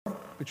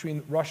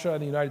between Russia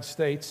and the United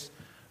States,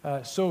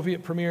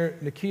 Soviet Premier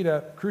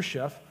Nikita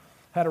Khrushchev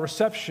had a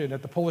reception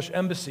at the Polish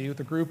embassy with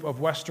a group of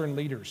Western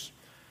leaders.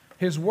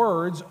 His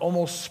words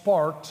almost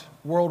sparked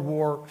World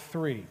War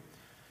III.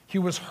 He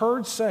was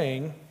heard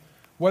saying,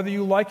 "Whether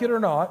you like it or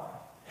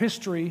not,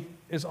 history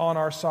is on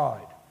our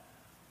side.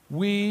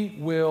 We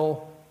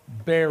will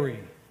bury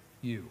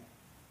you."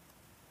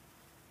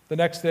 The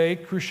next day,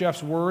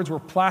 Khrushchev's words were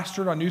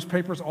plastered on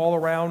newspapers all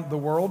around the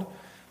world,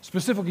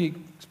 specifically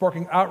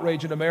sparking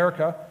outrage in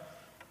America,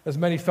 as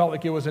many felt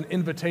like it was an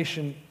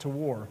invitation to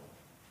war.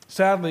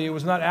 Sadly, it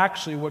was not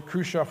actually what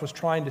Khrushchev was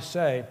trying to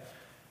say.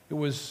 It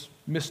was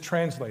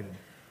mistranslated.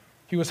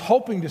 He was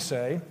hoping to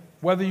say,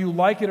 "Whether you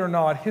like it or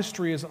not,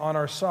 history is on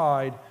our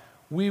side.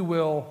 We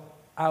will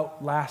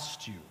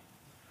outlast you."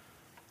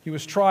 He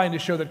was trying to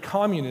show that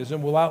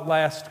communism will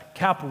outlast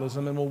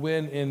capitalism and will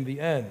win in the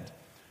end.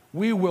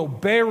 "We will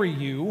bury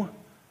you,"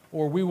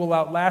 or "we will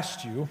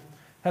outlast you,"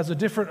 has a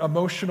different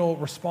emotional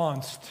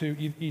response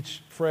to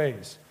each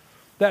phrase.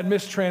 That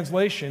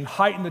mistranslation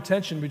heightened the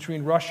tension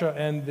between Russia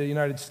and the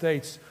United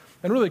States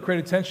and really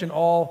created tension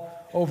all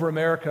over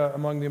America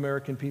among the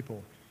American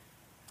people.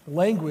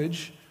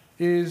 Language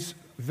is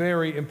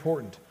very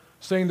important.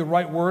 Saying the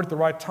right word at the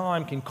right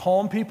time can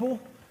calm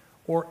people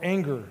or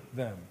anger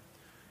them.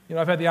 You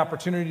know, I've had the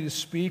opportunity to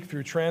speak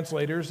through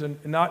translators, and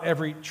not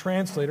every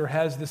translator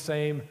has the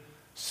same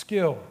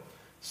skill.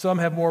 Some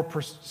have more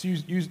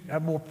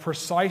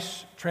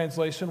precise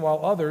translation, while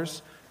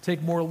others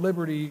take more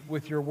liberty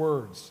with your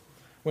words.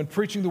 When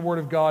preaching the Word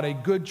of God, a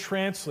good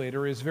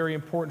translator is very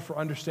important for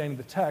understanding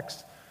the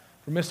text.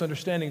 For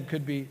misunderstanding, it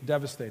could be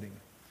devastating.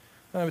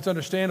 It's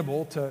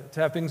understandable to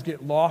have things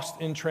get lost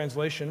in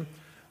translation.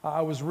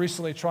 I was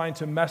recently trying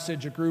to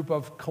message a group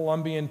of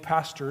Colombian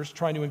pastors,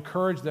 trying to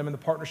encourage them in the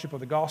partnership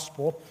of the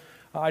gospel.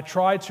 I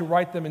tried to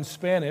write them in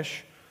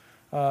Spanish,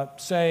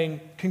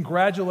 saying,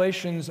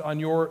 "Congratulations on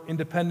your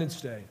Independence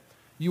Day.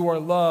 You are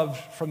loved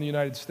from the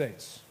United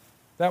States."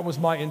 That was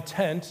my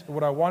intent,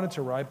 what I wanted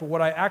to write, but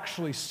what I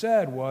actually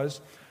said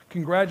was,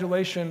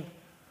 "Congratulations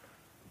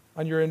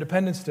on your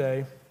Independence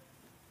Day,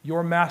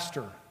 your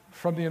master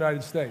from the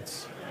United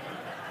States."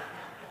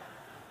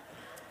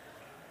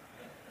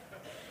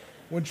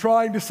 When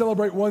trying to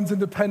celebrate one's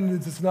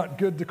independence, it's not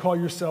good to call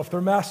yourself their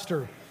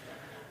master.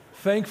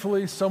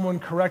 Thankfully, someone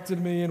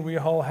corrected me, and we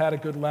all had a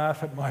good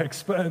laugh at my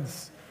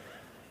expense.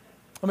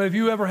 I mean, have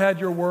you ever had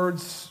your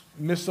words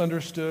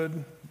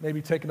misunderstood,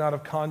 maybe taken out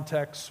of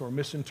context or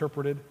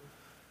misinterpreted?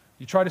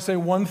 You try to say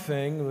one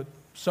thing, but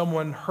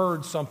someone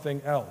heard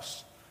something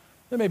else.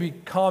 That may be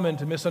common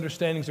to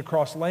misunderstandings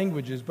across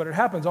languages, but it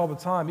happens all the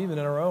time, even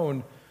in our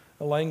own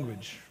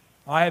language.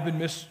 I have been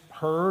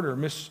misheard or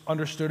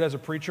misunderstood as a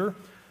preacher.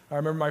 I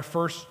remember my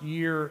first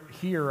year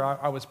here,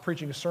 I was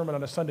preaching a sermon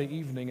on a Sunday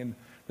evening, and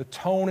the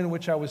tone in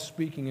which I was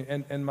speaking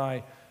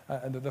and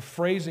the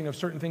phrasing of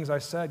certain things I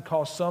said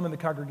caused some in the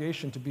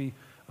congregation to be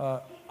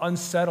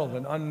unsettled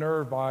and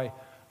unnerved by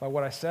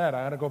what I said.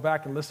 I had to go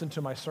back and listen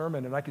to my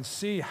sermon, and I could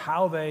see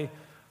how they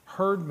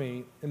heard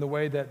me in the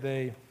way that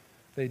they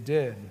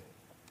did.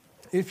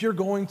 If you're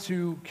going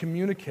to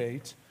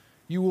communicate,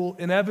 you will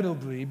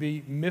inevitably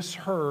be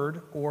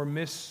misheard or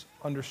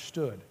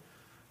misunderstood.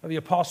 The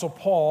Apostle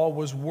Paul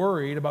was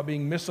worried about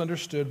being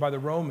misunderstood by the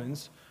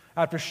Romans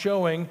after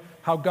showing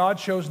how God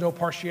shows no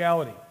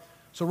partiality.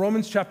 So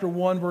Romans chapter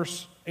 1,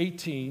 verse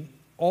 18,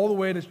 all the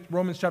way to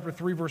Romans chapter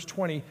 3, verse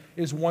 20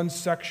 is one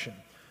section.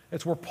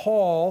 It's where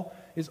Paul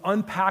is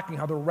unpacking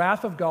how the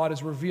wrath of God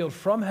is revealed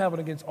from heaven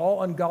against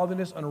all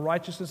ungodliness and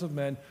unrighteousness of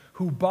men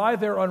who by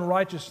their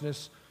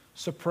unrighteousness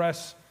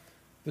suppress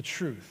the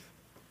truth.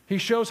 He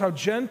shows how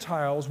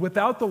Gentiles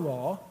without the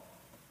law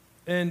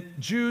and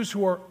Jews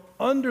who are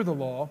under the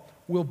law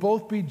will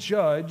both be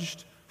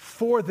judged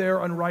for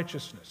their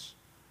unrighteousness.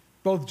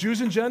 Both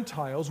Jews and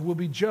Gentiles will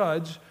be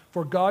judged,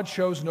 for God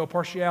shows no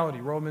partiality,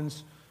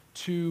 Romans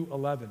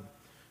 2:11.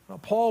 Now,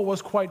 Paul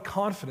was quite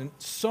confident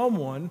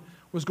someone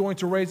was going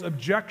to raise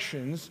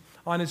objections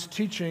on his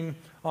teaching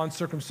on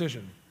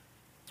circumcision.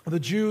 The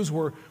Jews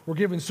were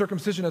given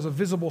circumcision as a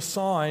visible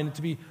sign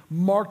to be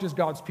marked as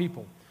God's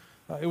people.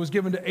 It was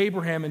given to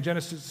Abraham in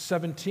Genesis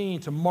 17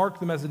 to mark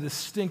them as a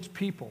distinct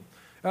people.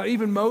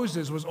 Even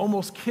Moses was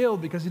almost killed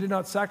because he did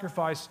not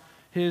sacrifice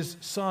his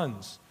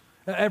sons.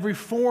 Every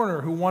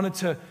foreigner who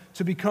wanted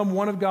to become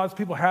one of God's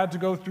people had to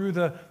go through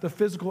the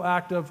physical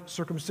act of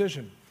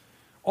circumcision.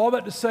 All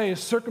that to say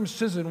is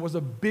circumcision was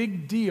a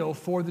big deal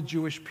for the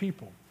Jewish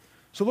people.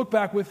 So look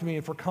back with me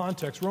for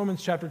context,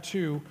 Romans chapter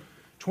 2,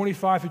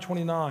 25 through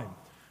 29.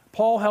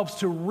 Paul helps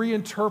to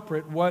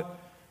reinterpret what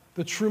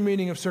the true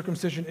meaning of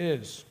circumcision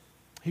is.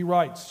 He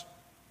writes,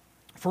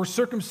 "For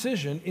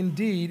circumcision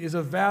indeed is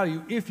of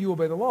value if you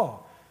obey the law.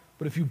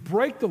 But if you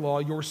break the law,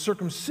 your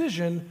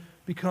circumcision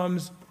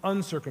becomes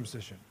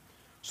uncircumcision.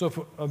 So if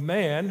a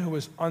man who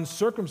is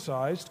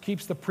uncircumcised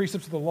keeps the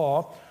precepts of the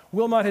law,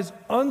 will not his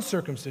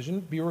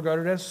uncircumcision be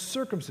regarded as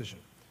circumcision?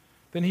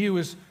 Then he who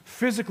is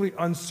physically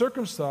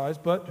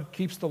uncircumcised but who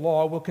keeps the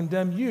law will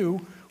condemn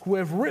you who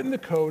have written the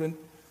code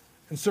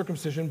and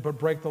circumcision but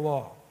break the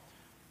law.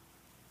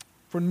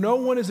 For no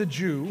one is a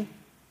Jew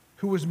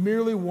who is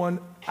merely one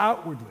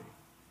outwardly,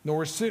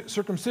 nor is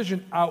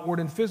circumcision outward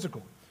and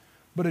physical.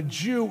 But a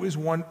Jew is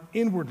one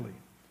inwardly,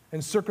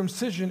 and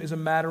circumcision is a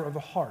matter of the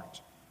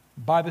heart,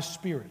 by the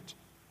Spirit,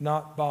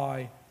 not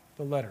by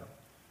the letter.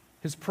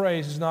 His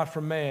praise is not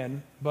from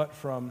man, but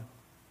from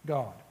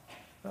God.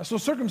 So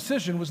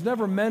circumcision was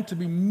never meant to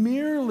be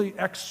merely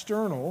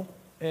external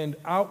and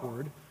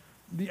outward.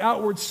 The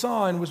outward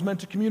sign was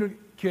meant to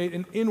communicate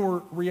an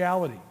inward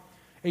reality.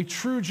 A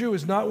true Jew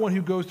is not one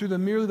who goes through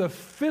merely the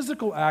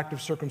physical act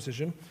of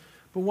circumcision,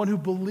 but one who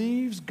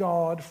believes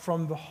God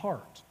from the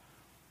heart.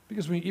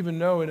 Because we even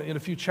know in a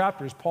few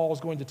chapters, Paul is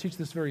going to teach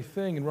this very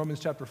thing in Romans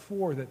chapter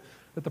 4, that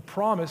the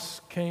promise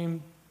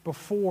came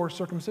before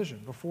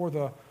circumcision, before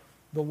the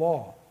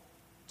law.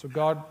 So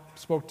God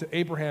spoke to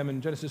Abraham in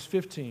Genesis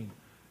 15,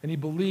 and he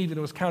believed and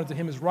it was counted to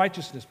him as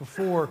righteousness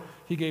before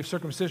he gave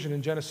circumcision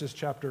in Genesis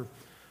chapter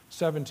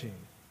 17.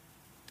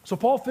 So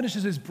Paul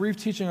finishes his brief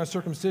teaching on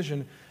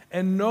circumcision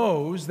and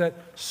knows that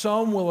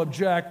some will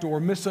object or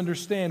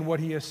misunderstand what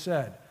he has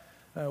said.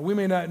 He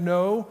may not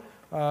know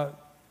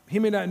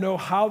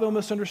how they'll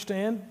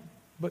misunderstand,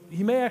 but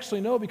he may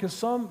actually know because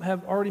some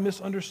have already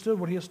misunderstood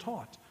what he has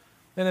taught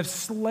and have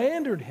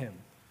slandered him,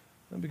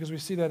 because we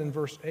see that in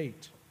verse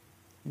 8.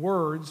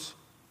 Words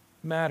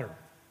matter.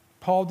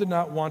 Paul did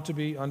not want to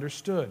be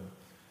understood.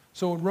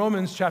 So in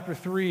Romans chapter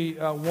 3,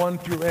 1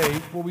 through 8,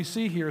 what we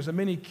see here is a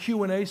mini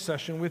Q&A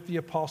session with the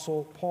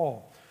Apostle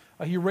Paul.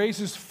 He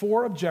raises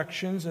 4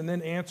 objections and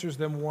then answers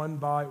them one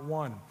by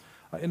one.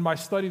 In my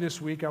study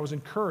this week, I was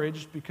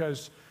encouraged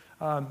because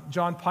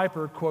John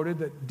Piper quoted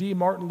that D.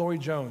 Martin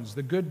Lloyd-Jones,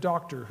 the good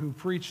doctor who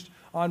preached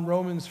on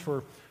Romans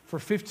for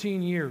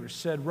 15 years,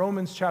 said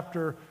Romans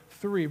chapter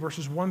 3,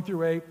 verses 1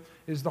 through 8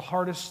 is the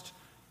hardest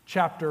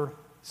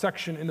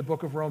section in the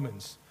book of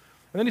Romans.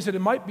 And then he said it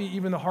might be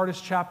even the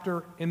hardest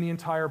chapter in the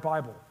entire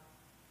Bible.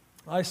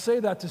 I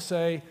say that to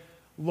say,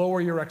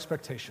 lower your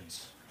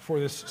expectations for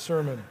this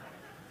sermon.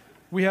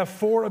 We have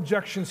 4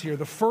 objections here.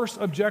 The first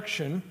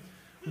objection,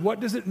 what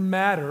does it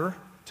matter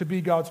to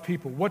be God's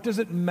people? What does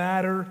it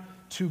matter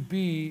to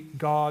be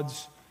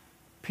God's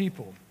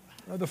people?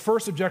 The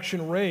first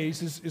objection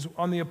raised is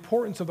on the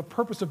importance of the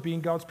purpose of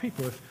being God's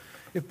people.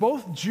 If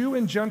both Jew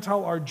and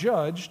Gentile are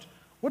judged,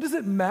 what does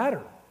it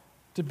matter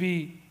to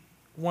be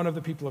one of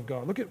the people of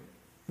God? Look at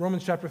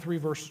Romans chapter 3,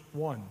 verse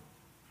 1.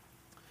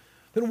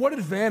 Then what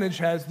advantage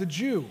has the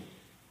Jew?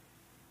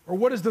 Or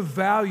what is the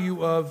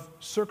value of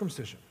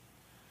circumcision?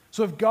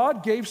 So if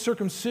God gave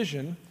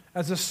circumcision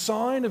as a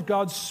sign of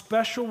God's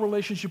special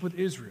relationship with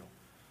Israel,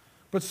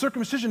 but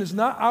circumcision is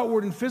not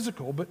outward and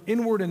physical, but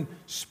inward and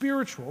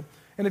spiritual,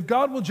 and if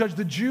God will judge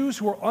the Jews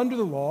who are under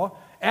the law,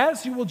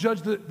 as he will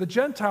judge the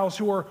Gentiles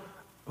who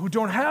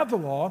don't have the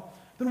law,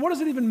 then what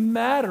does it even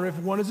matter if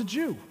one is a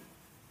Jew?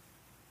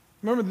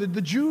 Remember,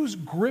 the Jews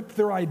grip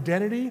their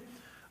identity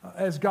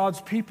as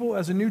God's people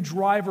as a new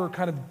driver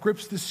kind of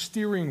grips the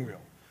steering wheel.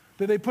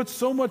 That they put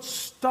so much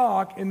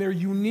stock in their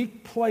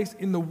unique place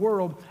in the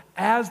world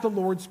as the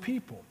Lord's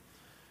people.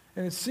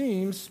 And it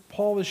seems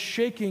Paul is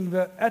shaking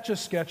the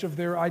etch-a-sketch of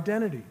their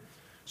identity.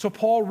 So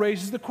Paul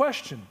raises the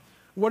question,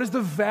 what is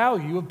the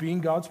value of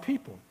being God's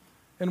people?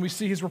 And we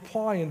see his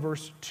reply in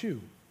verse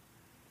 2.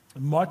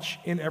 Much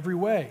in every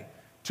way.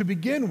 To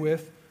begin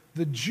with,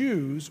 the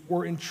Jews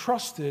were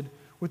entrusted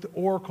with the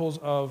oracles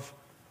of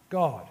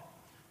God.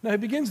 Now he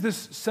begins this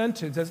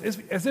sentence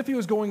as if he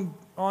was going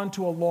on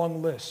to a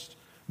long list.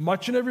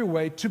 Much in every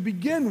way, to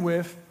begin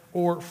with,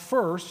 or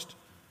first,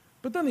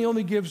 but then he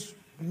only gives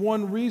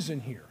one reason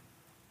here.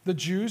 The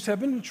Jews have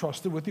been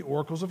entrusted with the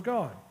oracles of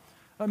God.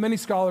 Many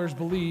scholars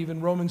believe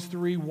in Romans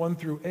 3, 1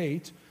 through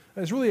 8,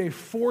 as really a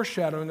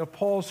foreshadowing of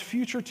Paul's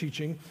future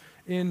teaching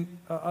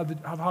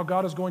of how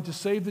God is going to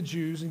save the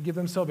Jews and give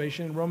them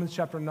salvation in Romans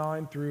chapter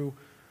 9 through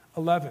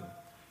 11.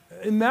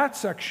 In that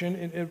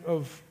section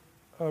of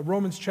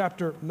Romans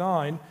chapter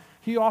 9,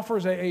 he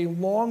offers a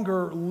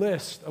longer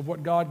list of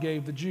what God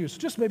gave the Jews. So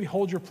just maybe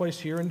hold your place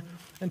here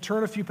and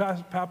turn a few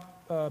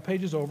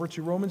pages over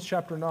to Romans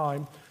chapter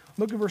 9.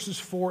 Look at verses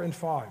 4 and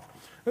 5.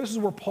 This is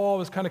where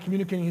Paul is kind of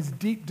communicating his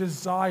deep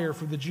desire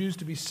for the Jews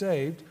to be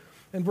saved.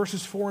 In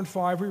verses 4 and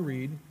 5 we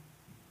read,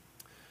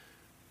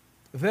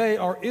 they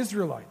are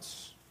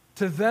Israelites.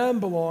 To them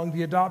belong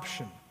the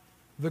adoption,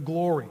 the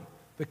glory,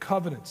 the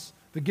covenants,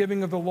 the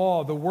giving of the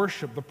law, the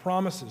worship, the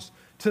promises.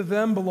 To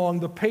them belong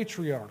the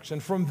patriarchs,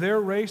 and from their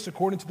race,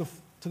 according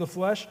to the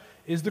flesh,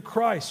 is the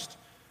Christ,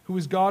 who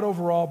is God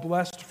over all,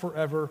 blessed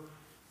forever.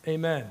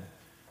 Amen.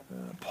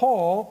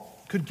 Paul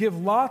could give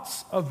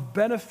lots of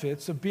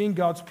benefits of being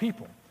God's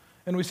people.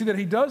 And we see that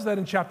he does that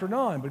in chapter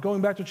 9. But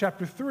going back to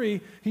chapter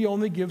 3, he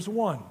only gives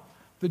one.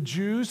 The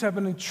Jews have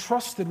been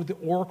entrusted with the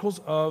oracles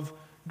of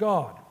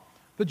God.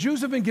 The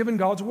Jews have been given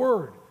God's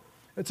word.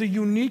 It's a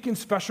unique and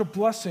special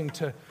blessing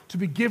to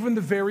be given the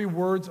very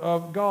words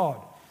of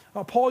God.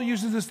 Paul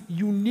uses this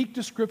unique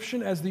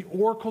description as the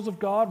oracles of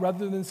God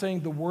rather than saying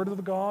the word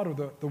of God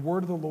or the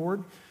word of the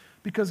Lord,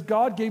 because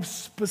God gave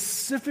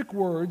specific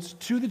words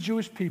to the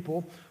Jewish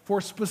people for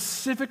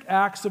specific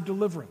acts of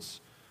deliverance.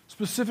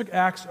 specific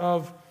acts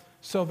of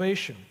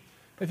salvation.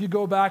 If you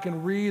go back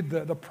and read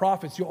the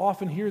prophets, you'll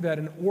often hear that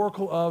an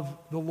oracle of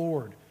the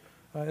Lord,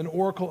 an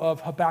oracle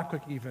of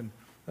Habakkuk even.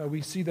 We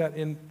see that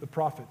in the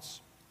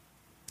prophets.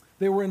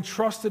 They were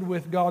entrusted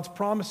with God's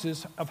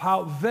promises of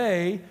how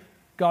they,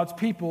 God's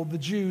people, the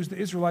Jews, the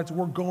Israelites,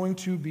 were going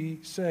to be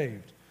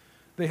saved.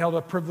 They held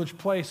a privileged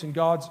place in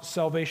God's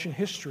salvation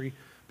history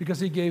because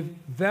he gave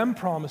them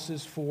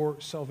promises for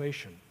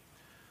salvation.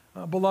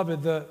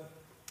 Beloved,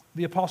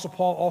 the Apostle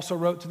Paul also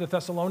wrote to the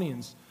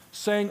Thessalonians,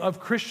 saying of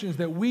Christians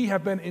that we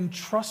have been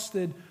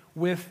entrusted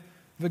with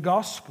the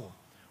gospel.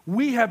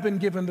 We have been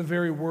given the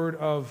very word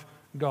of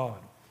God.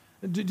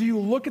 Do you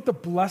look at the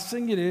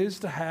blessing it is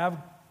to have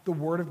the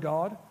word of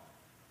God?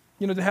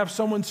 You know, to have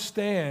someone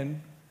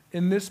stand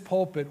in this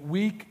pulpit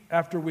week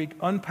after week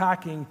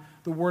unpacking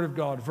the word of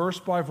God, verse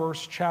by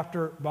verse,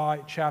 chapter by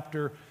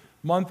chapter,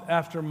 month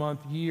after month,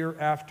 year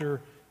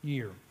after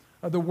year.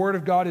 The word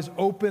of God is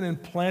open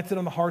and planted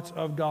on the hearts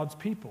of God's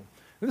people.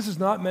 And this is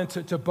not meant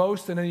to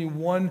boast in any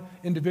one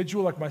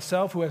individual like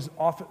myself who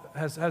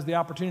has the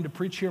opportunity to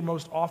preach here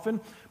most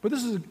often, but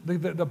this is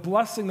the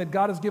blessing that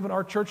God has given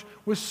our church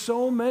with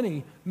so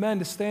many men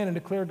to stand and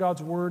declare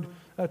God's word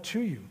to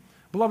you.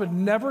 Beloved,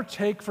 never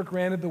take for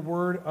granted the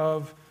word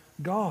of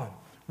God.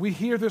 We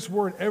hear this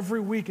word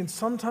every week, and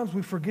sometimes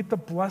we forget the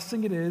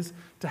blessing it is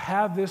to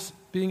have this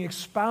being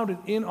expounded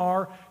in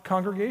our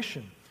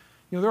congregation.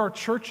 You know, there are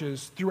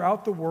churches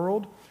throughout the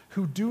world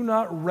who do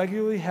not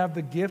regularly have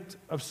the gift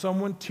of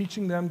someone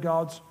teaching them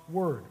God's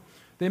word.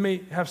 They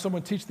may have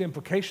someone teach the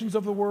implications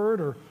of the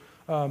word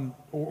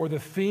or the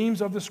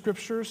themes of the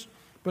scriptures,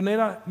 but may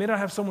not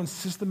have someone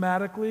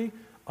systematically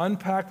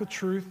unpack the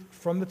truth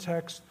from the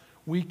text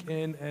week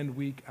in and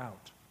week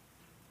out.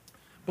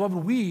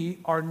 Beloved, we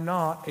are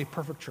not a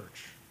perfect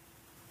church.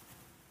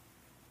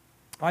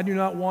 I do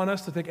not want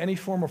us to take any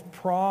form of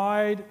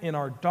pride in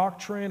our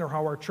doctrine or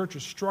how our church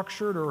is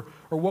structured or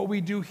what we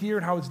do here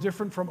and how it's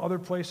different from other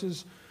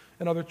places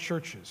and other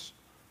churches.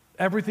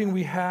 Everything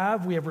we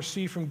have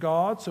received from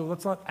God, so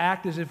let's not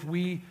act as if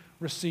we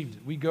received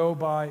it. We go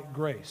by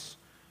grace.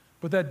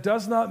 But that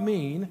does not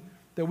mean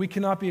that we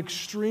cannot be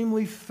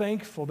extremely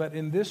thankful that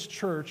in this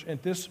church,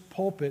 at this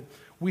pulpit,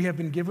 we have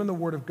been given the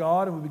Word of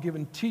God and we've been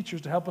given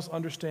teachers to help us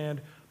understand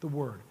the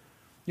Word.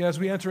 You know, as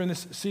we enter in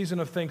this season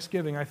of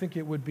Thanksgiving, I think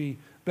it would be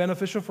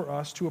beneficial for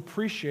us to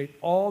appreciate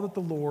all that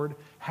the Lord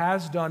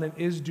has done and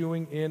is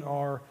doing in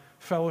our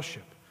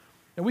fellowship.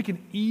 And we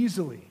can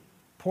easily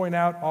point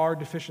out our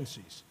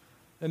deficiencies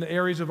in the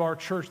areas of our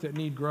church that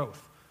need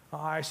growth.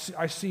 I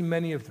see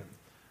many of them.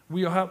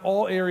 We have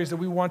all areas that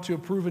we want to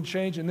improve and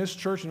change in this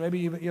church and maybe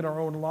even in our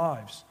own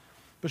lives.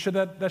 But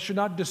that should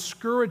not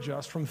discourage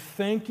us from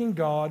thanking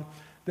God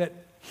that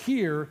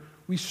here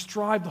we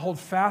strive to hold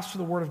fast to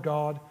the Word of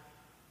God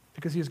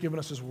because He has given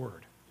us His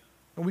Word.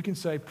 And we can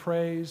say,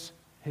 praise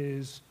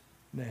His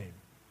name.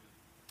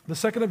 The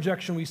second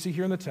objection we see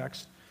here in the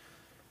text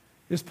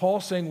is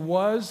Paul saying,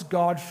 was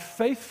God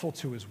faithful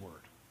to His Word?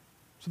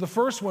 So the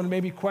first one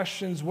maybe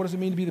questions, what does it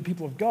mean to be the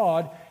people of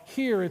God?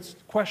 Here it's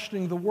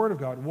questioning the Word of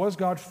God. Was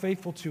God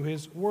faithful to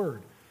His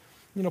Word?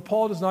 You know,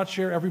 Paul does not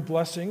share every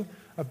blessing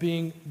of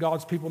being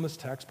God's people in this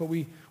text, but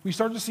we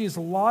start to see his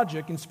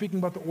logic in speaking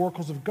about the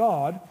oracles of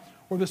God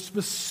or the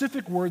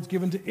specific words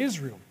given to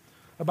Israel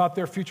about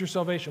their future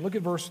salvation. Look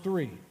at verse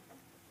 3.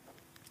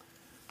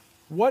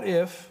 What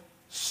if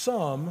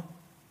some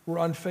were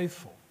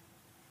unfaithful?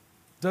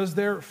 Does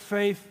their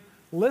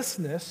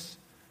faithlessness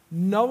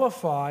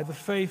nullify the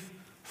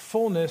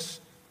faithfulness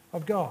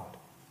of God?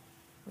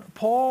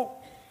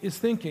 Paul is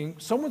thinking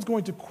someone's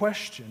going to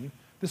question,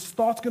 this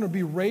thought's going to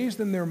be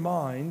raised in their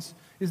minds,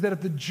 is that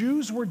if the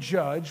Jews were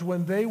judged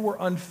when they were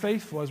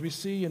unfaithful, as we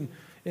see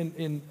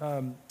in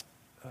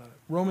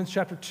Romans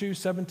chapter 2,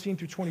 17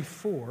 through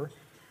 24,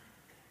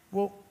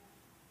 well,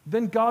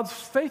 then God's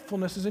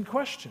faithfulness is in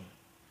question.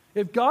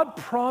 If God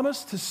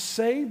promised to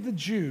save the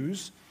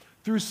Jews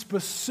through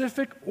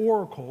specific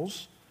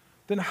oracles,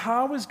 then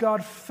how is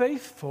God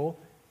faithful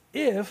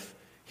if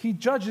He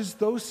judges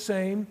those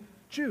same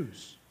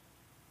Jews?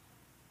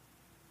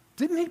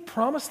 Didn't He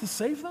promise to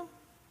save them?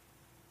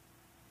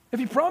 If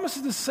He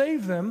promises to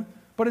save them,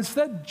 but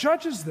instead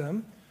judges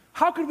them,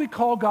 how could we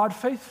call God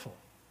faithful?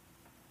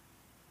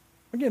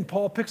 Again,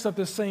 Paul picks up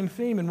this same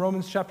theme in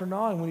Romans chapter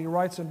 9 when he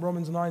writes in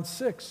Romans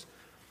 9:6.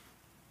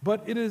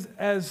 But it is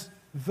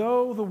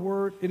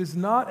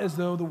not as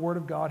though the word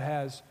of God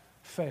has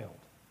failed.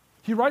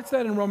 He writes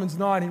that in Romans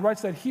 9. He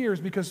writes that here is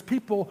because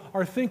people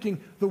are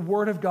thinking the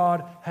word of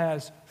God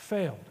has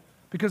failed.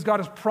 Because God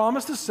has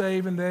promised to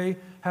save and they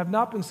have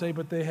not been saved,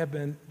 but they have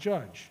been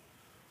judged.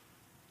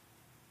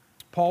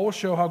 Paul will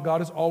show how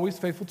God is always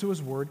faithful to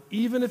His word,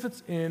 even if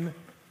it's in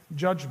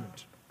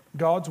judgment.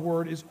 God's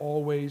word is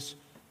always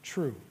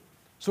true.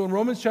 So in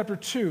Romans chapter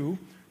 2,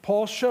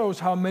 Paul shows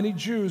how many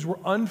Jews were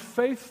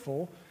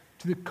unfaithful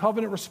to the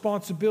covenant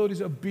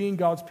responsibilities of being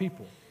God's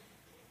people.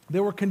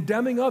 They were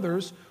condemning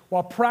others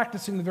while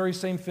practicing the very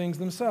same things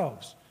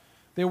themselves.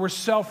 They were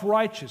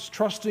self-righteous,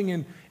 trusting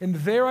in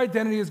their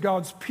identity as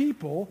God's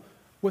people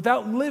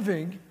without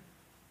living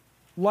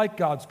like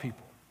God's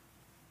people.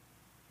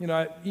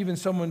 Even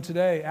someone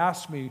today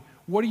asked me,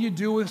 what do you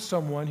do with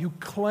someone who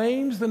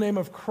claims the name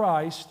of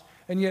Christ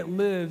and yet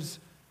lives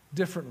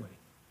differently?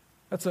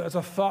 That's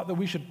a thought that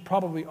we should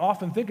probably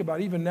often think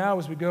about, even now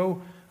as we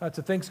go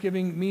to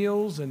Thanksgiving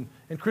meals and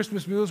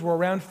Christmas meals. We're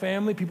around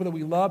family, people that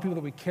we love, people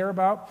that we care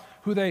about,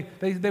 who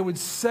they would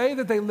say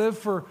that they live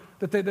for,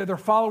 that they're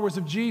followers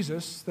of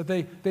Jesus, that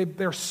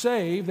they're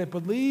saved, they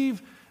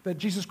believe that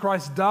Jesus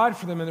Christ died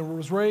for them and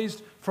was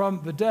raised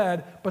from the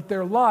dead, but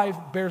their life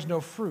bears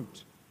no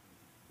fruit.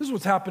 This is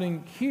what's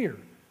happening here.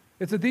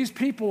 It's that these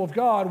people of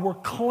God were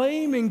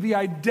claiming the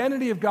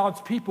identity of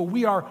God's people.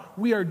 We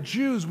are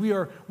Jews. We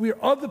are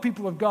of the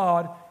people of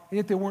God, and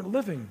yet they weren't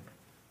living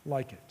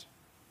like it.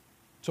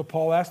 So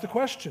Paul asked the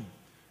question,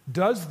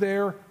 does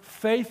their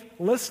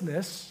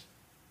faithlessness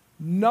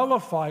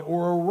nullify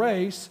or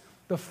erase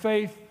the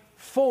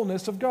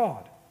faithfulness of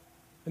God?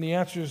 And the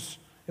answer is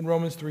in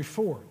Romans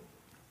 3:4.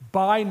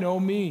 By no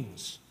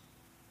means.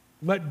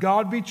 Let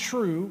God be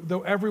true,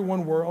 though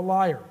everyone were a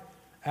liar.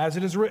 As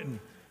it is written,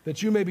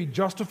 that you may be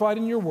justified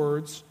in your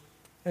words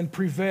and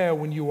prevail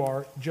when you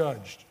are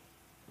judged.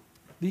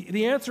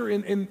 The answer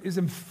is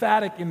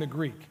emphatic in the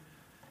Greek.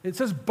 It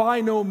says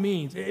by no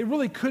means. It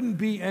really couldn't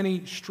be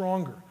any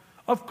stronger.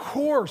 Of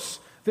course,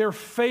 their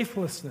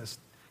faithlessness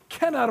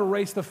cannot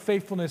erase the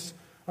faithfulness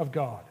of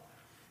God.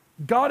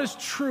 God is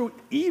true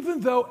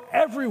even though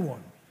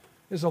everyone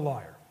is a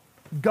liar.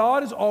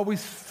 God is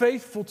always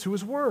faithful to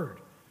his word.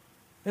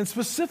 And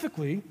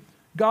specifically,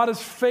 God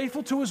is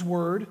faithful to his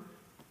word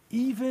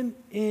even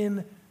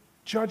in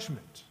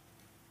judgment.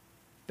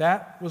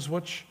 That was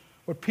what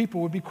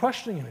people would be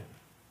questioning him.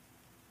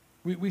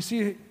 We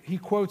see he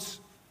quotes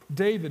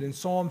David in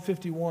Psalm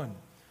 51.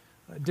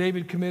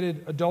 David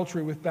committed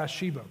adultery with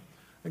Bathsheba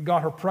and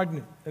got her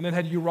pregnant, and then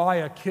had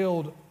Uriah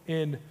killed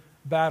in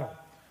battle.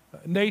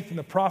 Nathan,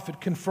 the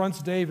prophet,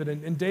 confronts David,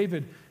 and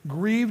David,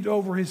 grieved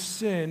over his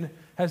sin,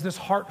 has this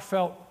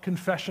heartfelt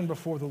confession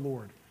before the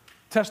Lord,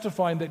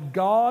 testifying that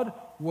God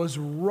was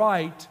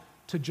right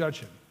to judge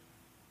him.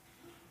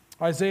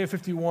 Isaiah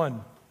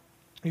 51.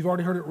 You've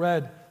already heard it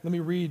read. Let me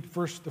read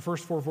the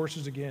first 4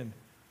 verses again.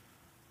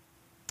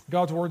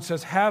 God's word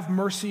says, have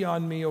mercy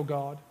on me, O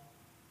God,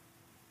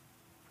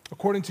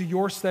 according to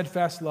your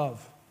steadfast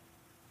love.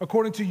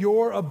 According to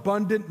your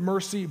abundant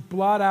mercy,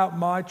 blot out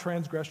my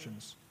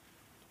transgressions.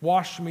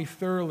 Wash me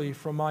thoroughly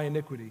from my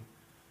iniquity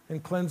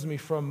and cleanse me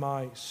from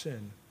my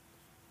sin.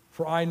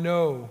 For I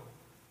know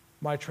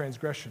my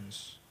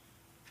transgressions,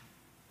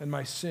 and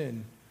my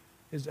sin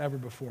is ever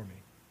before me.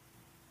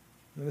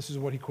 And this is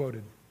what he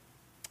quoted.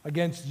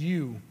 Against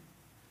you,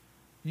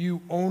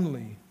 you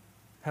only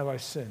have I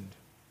sinned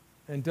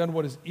and done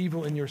what is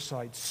evil in your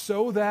sight,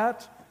 so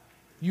that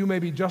you may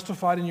be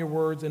justified in your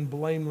words and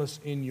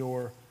blameless in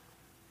your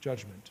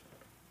judgment.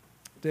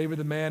 David,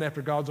 the man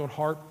after God's own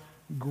heart,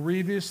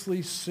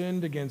 grievously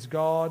sinned against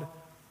God,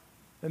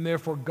 and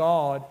therefore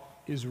God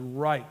is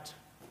right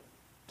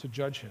to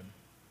judge him.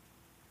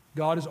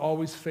 God is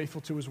always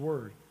faithful to his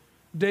word.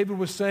 David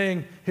was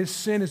saying his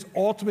sin is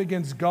ultimately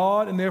against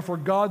God, and therefore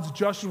God's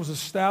justice was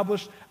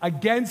established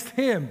against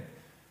him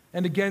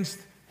and against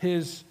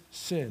his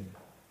sin.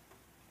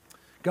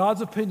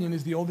 God's opinion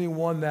is the only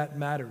one that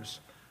matters.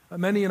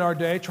 Many in our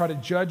day try to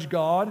judge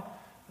God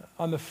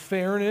on the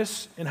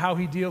fairness in how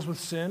he deals with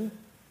sin.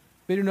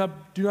 They do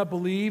not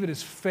believe it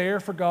is fair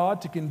for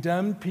God to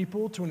condemn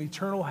people to an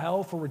eternal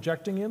hell for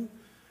rejecting him.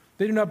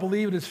 They do not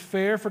believe it is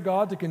fair for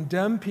God to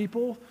condemn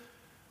people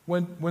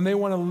when they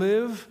want to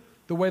live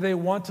the way they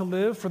want to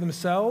live for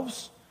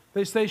themselves.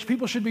 They say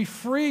people should be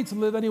free to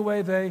live any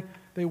way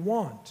they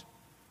want.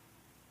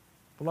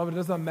 Beloved, it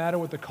does not matter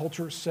what the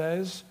culture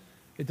says.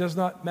 It does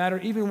not matter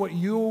even what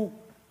you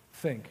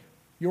think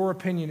your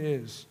opinion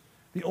is.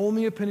 The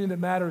only opinion that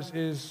matters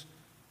is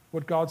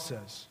what God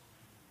says.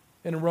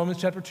 And in Romans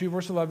chapter 2,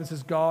 verse 11, it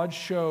says, God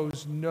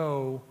shows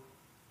no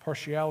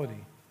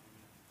partiality.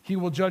 He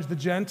will judge the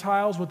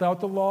Gentiles without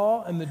the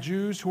law and the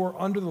Jews who are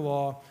under the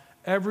law.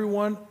 Every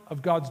one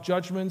of God's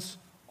judgments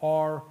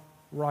are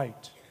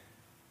right.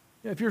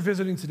 If you're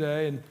visiting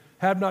today and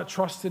have not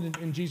trusted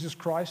in Jesus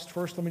Christ,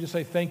 first let me just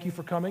say thank you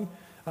for coming.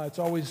 It's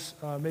always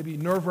maybe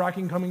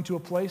nerve-wracking coming to a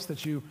place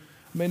that you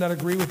may not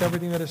agree with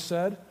everything that is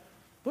said.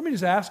 Let me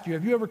just ask you,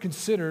 have you ever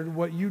considered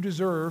what you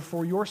deserve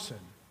for your sin?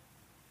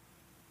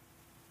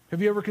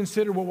 Have you ever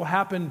considered what will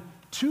happen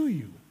to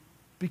you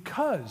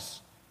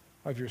because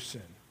of your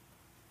sin?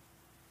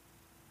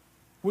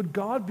 Would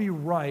God be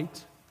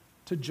right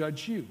to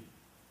judge you?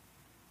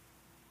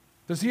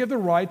 Does he have the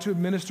right to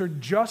administer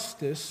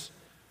justice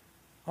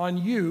on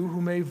you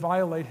who may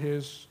violate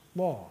his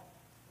law?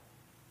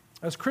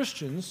 As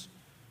Christians,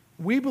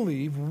 we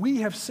believe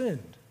we have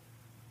sinned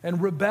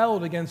and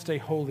rebelled against a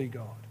holy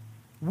God.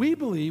 We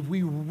believe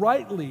we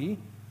rightly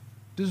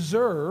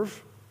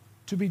deserve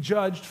to be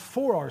judged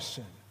for our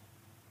sin.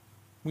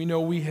 We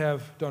know we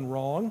have done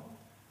wrong,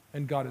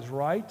 and God is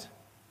right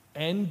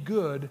and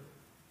good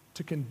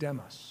to condemn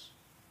us.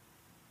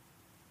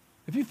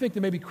 If you think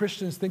that maybe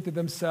Christians think that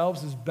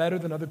themselves is better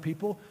than other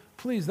people,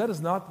 please, that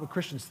is not what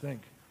Christians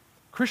think.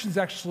 Christians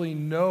actually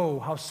know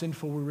how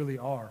sinful we really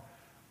are.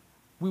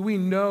 We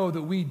know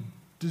that we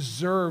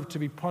deserve to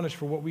be punished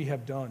for what we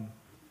have done.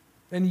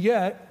 And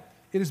yet,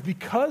 it is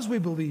because we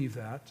believe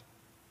that,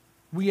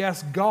 we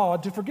ask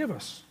God to forgive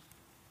us.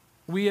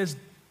 We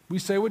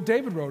say what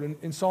David wrote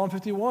in Psalm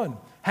 51,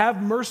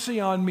 "Have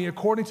mercy on me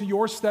according to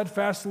your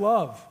steadfast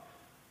love."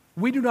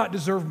 We do not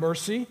deserve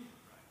mercy,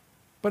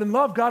 but in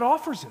love, God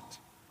offers it.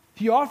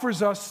 He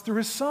offers us through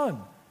his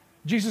Son.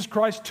 Jesus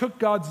Christ took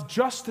God's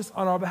justice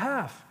on our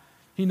behalf.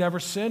 He never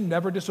sinned,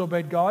 never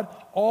disobeyed God,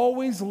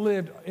 always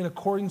lived in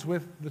accordance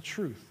with the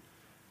truth.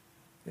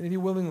 And he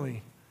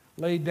willingly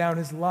laid down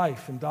his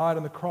life and died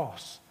on the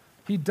cross.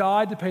 He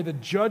died to pay the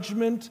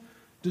judgment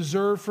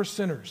deserved for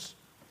sinners.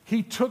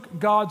 He took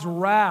God's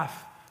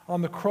wrath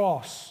on the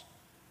cross.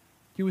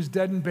 He was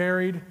dead and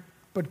buried,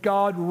 but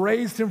God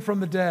raised him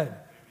from the dead.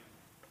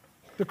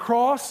 The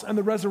cross and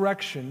the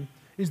resurrection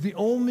is the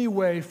only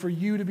way for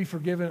you to be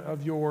forgiven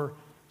of your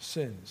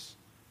sins.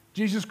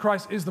 Jesus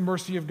Christ is the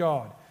mercy of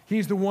God.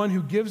 He's the one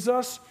who gives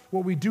us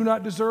what we do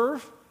not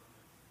deserve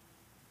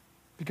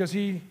because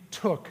he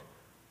took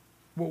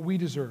what we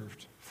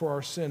deserved for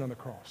our sin on the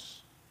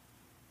cross.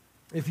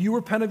 If you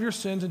repent of your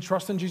sins and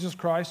trust in Jesus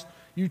Christ,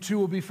 you too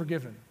will be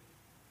forgiven.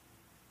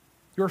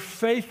 Your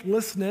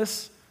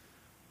faithlessness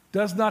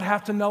does not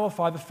have to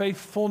nullify the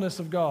faithfulness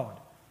of God.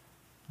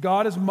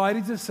 God is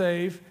mighty to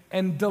save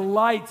and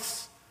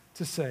delights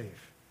to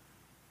save.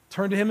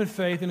 Turn to him in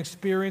faith and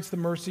experience the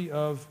mercy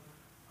of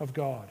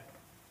God.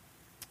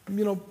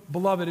 You know,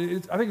 beloved,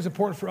 I think it's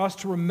important for us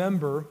to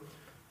remember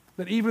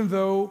that even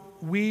though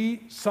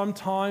we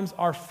sometimes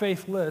are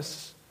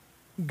faithless,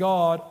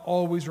 God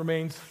always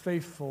remains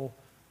faithful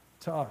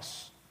to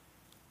us.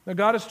 Now,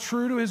 God is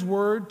true to his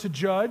word to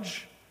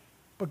judge,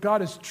 but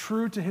God is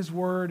true to his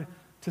word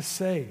to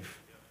save.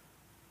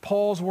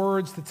 Paul's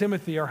words to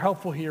Timothy are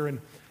helpful here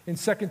in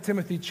 2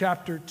 Timothy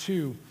chapter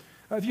 2.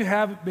 If you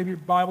have maybe your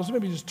Bibles,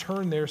 maybe just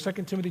turn there.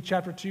 2 Timothy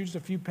chapter 2, just a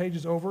few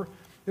pages over.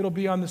 It'll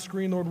be on the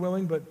screen, Lord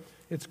willing, but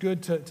it's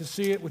good to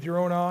see it with your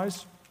own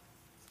eyes.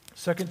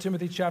 2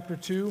 Timothy chapter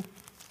 2,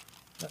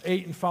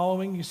 8 and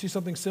following. You see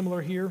something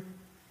similar here.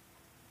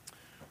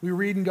 We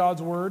read in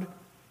God's word,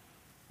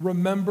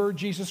 "Remember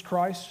Jesus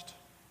Christ,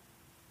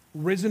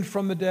 risen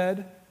from the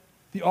dead,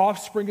 the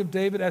offspring of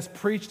David, as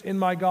preached in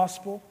my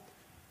gospel.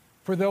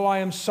 For though I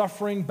am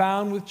suffering,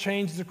 bound with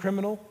chains as a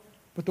criminal,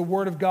 but the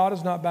word of God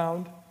is not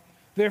bound.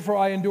 Therefore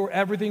I endure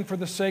everything for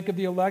the sake of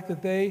the elect,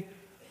 that they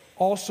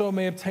also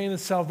may obtain the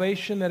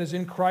salvation that is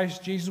in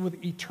Christ Jesus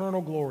with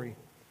eternal glory."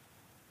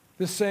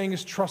 This saying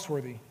is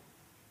trustworthy.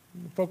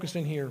 Focus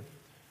in here.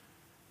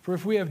 "For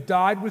if we have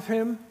died with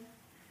him,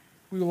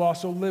 we will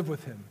also live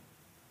with him.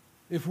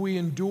 If we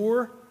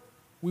endure,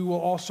 we will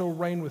also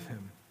reign with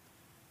him.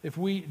 If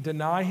we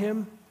deny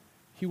him,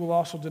 he will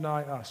also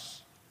deny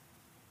us.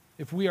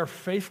 If we are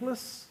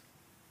faithless,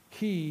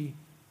 he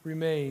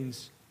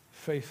remains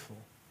faithful,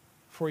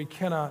 for he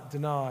cannot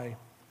deny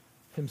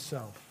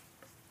himself."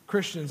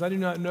 Christians, I do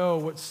not know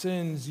what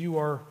sins you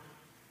are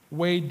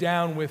weighed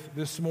down with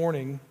this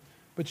morning,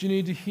 but you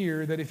need to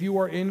hear that if you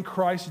are in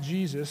Christ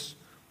Jesus,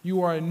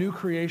 you are a new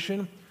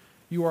creation,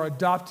 you are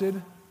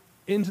adopted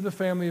into the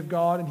family of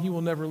God, and he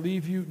will never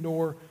leave you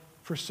nor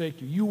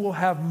forsake you. You will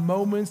have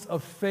moments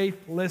of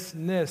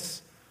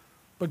faithlessness,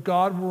 but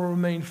God will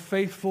remain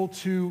faithful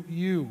to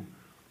you.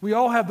 We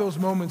all have those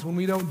moments when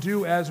we don't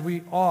do as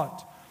we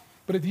ought.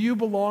 But if you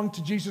belong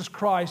to Jesus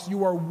Christ,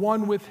 you are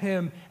one with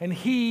him, and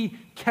he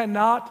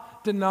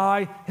cannot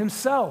deny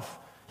himself.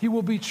 He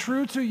will be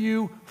true to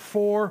you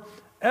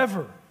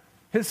forever.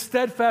 His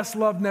steadfast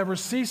love never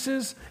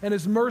ceases, and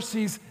his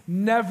mercies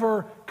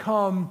never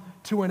come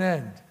to an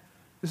end.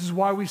 This is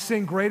why we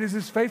sing, "Great is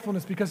his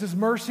faithfulness," because his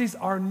mercies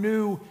are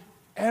new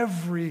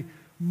every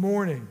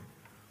morning.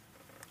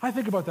 I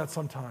think about that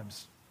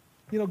sometimes.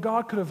 You know,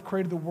 God could have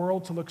created the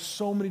world to look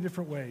so many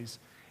different ways,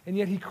 and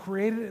yet he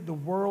created the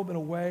world in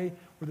a way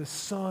where the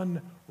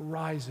sun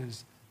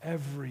rises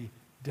every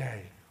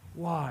day.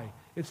 Why?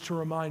 It's to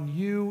remind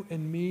you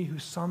and me who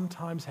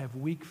sometimes have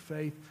weak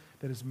faith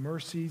that his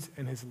mercies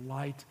and his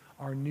light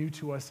are new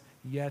to us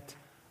yet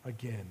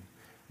again.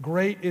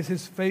 Great is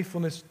his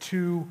faithfulness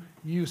to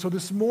you. So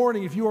this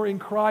morning, if you are in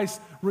Christ,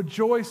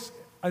 rejoice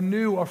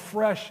anew,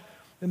 afresh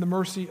in the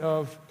mercy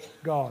of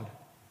God.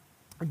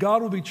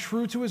 God will be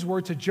true to his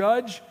word to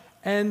judge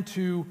and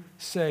to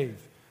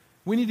save.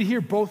 We need to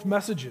hear both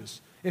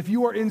messages. If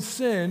you are in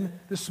sin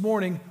this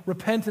morning,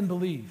 repent and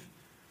believe.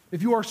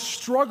 If you are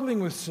struggling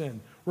with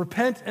sin,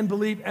 repent and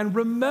believe, and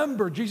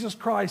remember Jesus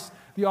Christ,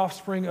 the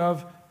offspring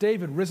of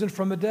David, risen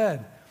from the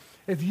dead.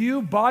 If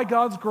you, by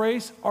God's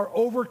grace, are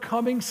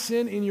overcoming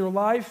sin in your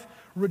life,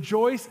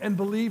 rejoice and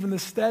believe in the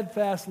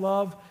steadfast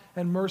love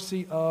and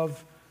mercy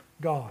of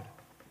God.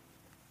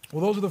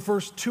 Well, those are the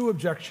first two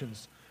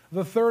objections.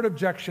 The third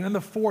objection and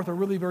the fourth are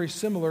really very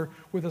similar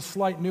with a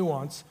slight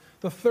nuance.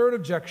 The third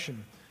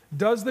objection: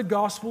 does the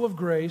gospel of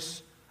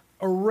grace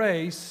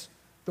erase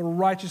the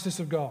righteousness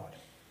of God?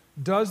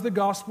 Does the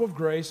gospel of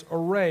grace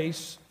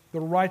erase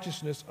the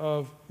righteousness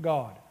of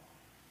God?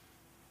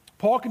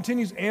 Paul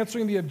continues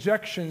answering the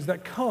objections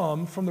that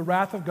come from the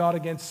wrath of God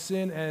against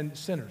sin and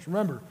sinners.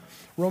 Remember,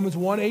 Romans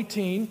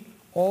 1:18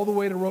 all the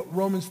way to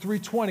Romans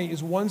 3:20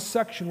 is one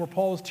section where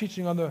Paul is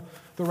teaching on the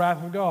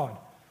wrath of God.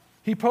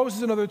 He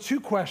poses another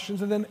two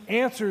questions and then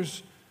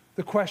answers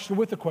the question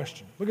with the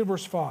question. Look at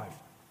verse 5.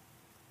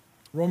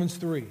 Romans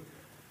 3.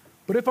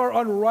 But if our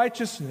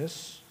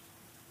unrighteousness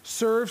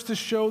serves to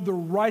show the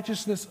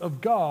righteousness of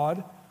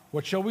God,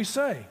 what shall we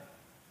say?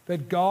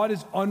 That God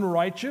is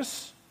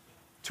unrighteous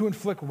to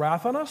inflict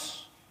wrath on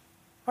us?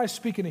 I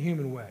speak in a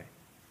human way.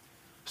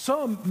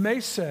 Some may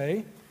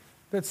say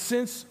that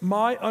since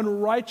my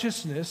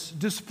unrighteousness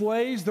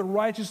displays the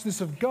righteousness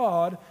of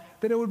God,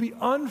 then it would be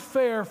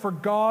unfair for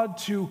God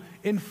to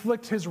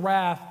inflict his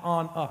wrath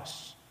on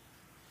us.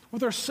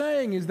 What they're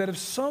saying is that if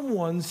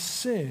someone's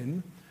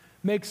sin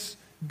makes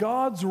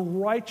God's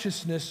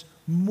righteousness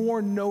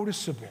more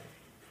noticeable,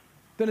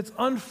 then it's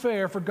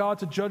unfair for God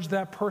to judge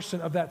that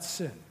person of that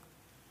sin.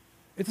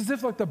 It's as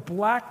if like the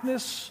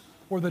blackness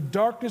or the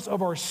darkness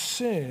of our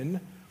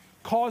sin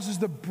causes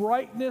the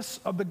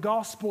brightness of the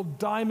gospel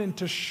diamond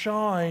to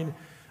shine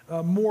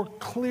more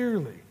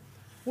clearly.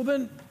 Well,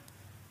 then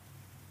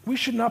we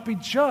should not be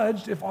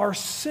judged if our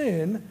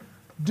sin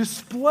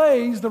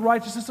displays the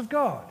righteousness of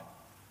God.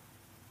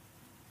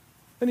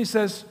 Then he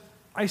says,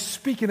 I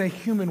speak in a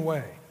human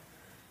way.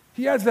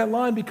 He adds that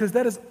line because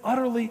that is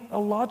utterly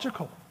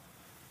illogical.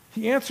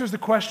 He answers the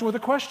question with a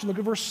question. Look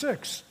at verse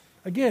 6.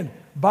 Again,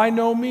 by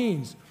no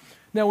means.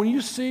 Now, when you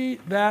see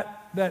that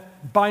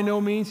by no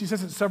means, he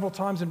says it several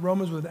times in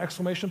Romans with an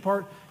exclamation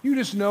part, you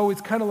just know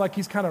it's kind of like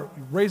he's kind of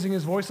raising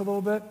his voice a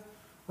little bit,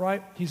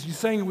 right? He's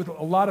saying it with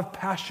a lot of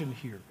passion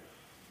here.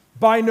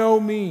 By no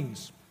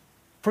means.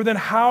 For then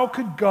how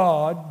could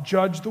God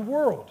judge the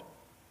world?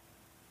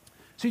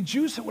 See,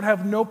 Jews would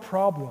have no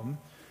problem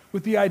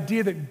with the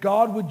idea that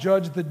God would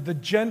judge the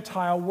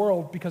Gentile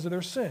world because of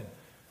their sin.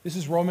 This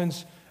is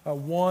Romans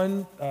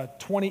 1,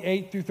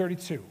 28 through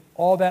 32.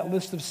 All that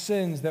list of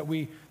sins that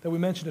we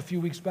mentioned a few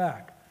weeks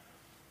back.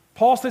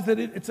 Paul says that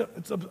it's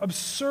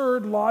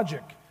absurd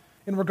logic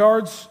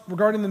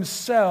regarding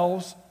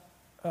themselves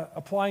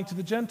applying to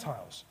the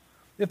Gentiles.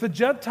 If the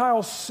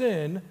Gentiles'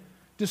 sin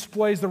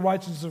displays the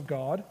righteousness of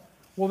God,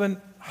 well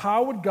then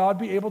how would God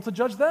be able to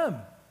judge them?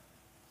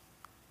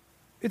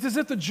 It's as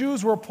if the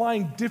Jews were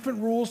applying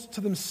different rules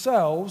to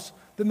themselves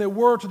than they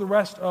were to the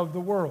rest of the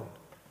world.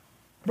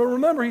 But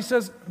remember, he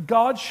says,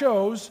 God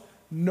shows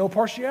no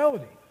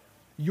partiality.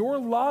 Your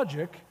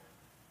logic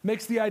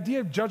makes the idea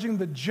of judging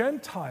the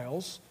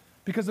Gentiles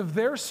because of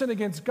their sin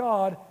against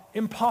God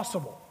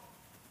impossible,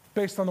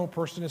 based on what the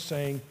person is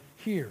saying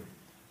here.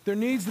 There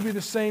needs to be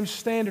the same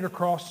standard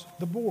across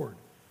the board.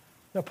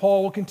 Now,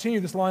 Paul will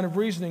continue this line of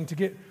reasoning to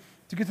get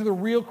to the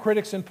real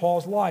critics in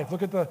Paul's life.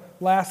 Look at the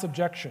last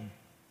objection.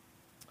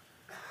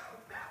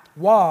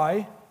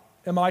 Why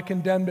am I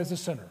condemned as a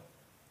sinner?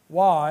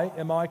 Why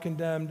am I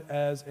condemned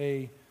as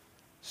a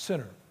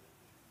sinner?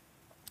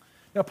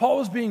 Now, Paul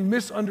is being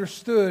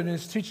misunderstood in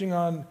his teaching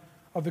of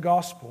the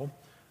gospel.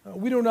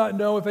 We do not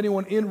know if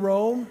anyone in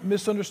Rome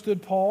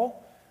misunderstood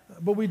Paul,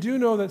 but we do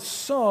know that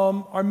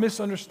some are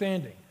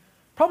misunderstanding.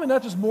 Probably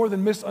not just more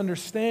than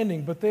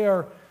misunderstanding, but they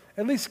are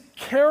at least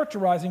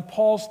characterizing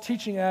Paul's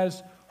teaching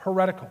as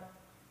heretical.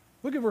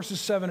 Look at verses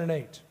 7 and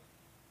 8.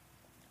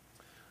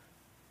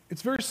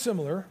 It's very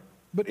similar,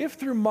 but if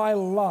through my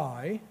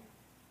lie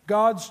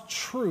God's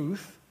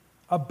truth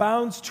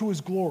abounds to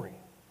his glory,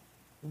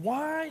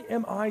 why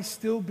am I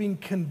still being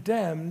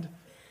condemned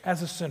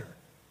as a sinner?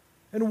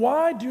 And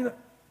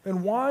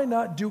why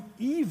not do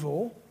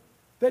evil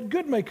that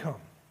good may come?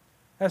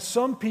 As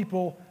some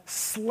people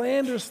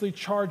slanderously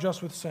charge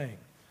us with saying,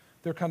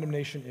 their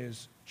condemnation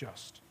is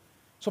just.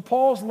 So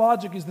Paul's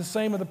logic is the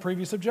same as the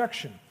previous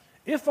objection.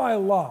 If I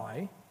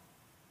lie,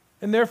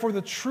 and therefore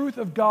the truth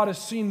of God is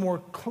seen more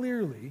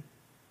clearly,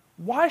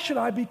 why should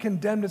I be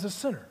condemned as a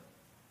sinner?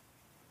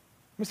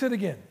 Let me say it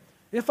again.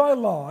 If I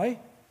lie,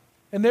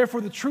 and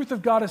therefore the truth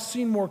of God is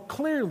seen more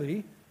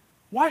clearly,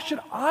 why should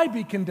I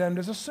be condemned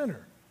as a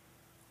sinner?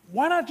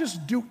 Why not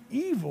just do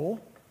evil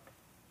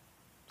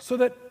so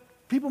that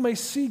people may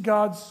see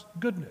God's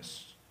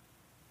goodness?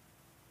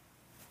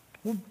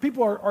 Well,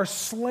 people are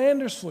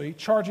slanderously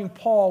charging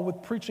Paul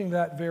with preaching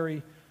that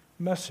very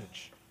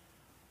message.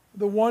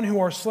 The one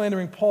who are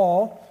slandering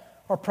Paul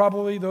are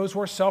probably those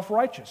who are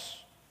self-righteous,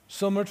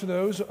 similar to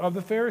those of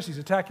the Pharisees,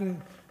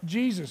 attacking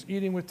Jesus,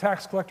 eating with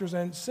tax collectors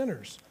and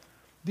sinners.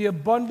 The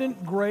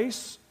abundant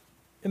grace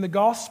in the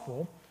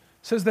gospel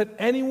says that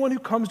anyone who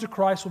comes to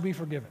Christ will be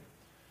forgiven.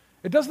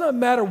 It does not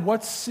matter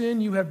what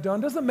sin you have done.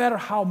 It doesn't matter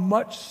how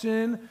much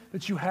sin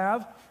that you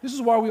have. This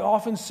is why we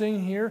often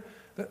sing here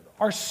that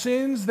our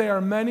sins, they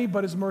are many,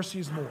 but his mercy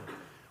is more.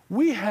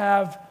 We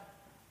have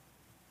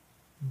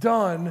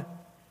done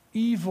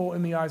evil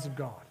in the eyes of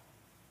God.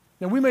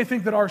 Now, we may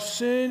think that our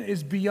sin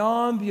is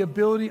beyond the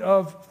ability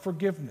of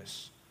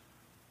forgiveness.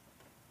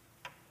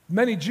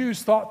 Many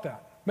Jews thought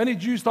that. Many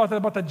Jews thought that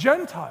about the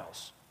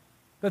Gentiles,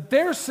 that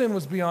their sin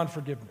was beyond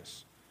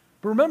forgiveness.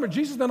 But remember,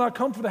 Jesus did not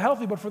come for the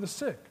healthy, but for the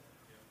sick.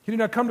 He did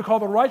not come to call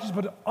the righteous,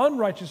 but the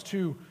unrighteous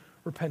to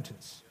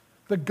repentance.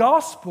 The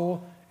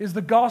gospel is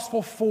the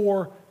gospel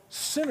for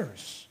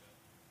sinners.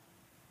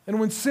 And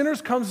when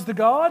sinners comes to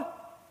God,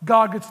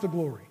 God gets the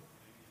glory.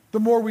 The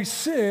more we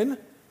sin,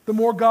 the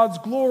more God's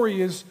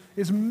glory is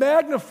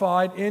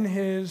magnified in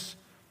his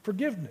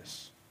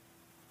forgiveness.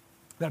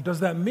 Now, does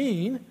that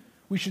mean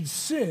we should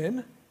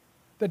sin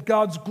that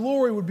God's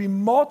glory would be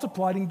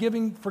multiplied in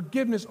giving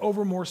forgiveness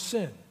over more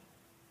sin?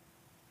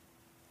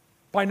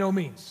 By no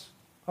means.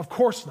 Of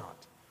course not.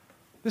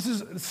 This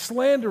is a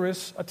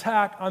slanderous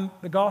attack on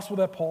the gospel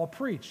that Paul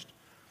preached.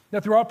 Now,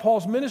 throughout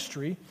Paul's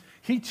ministry,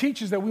 he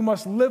teaches that we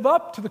must live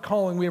up to the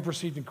calling we have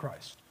received in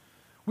Christ.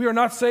 We are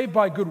not saved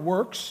by good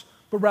works,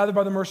 but rather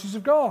by the mercies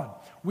of God.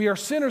 We are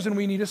sinners and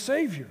we need a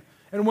Savior.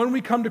 And when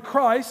we come to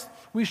Christ,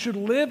 we should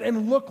live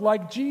and look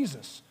like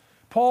Jesus.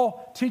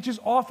 Paul teaches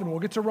often, we'll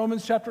get to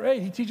Romans chapter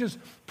 8, he teaches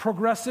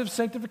progressive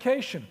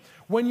sanctification.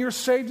 When you're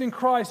saved in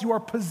Christ, you are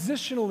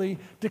positionally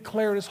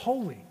declared as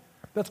holy.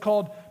 That's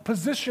called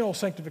positional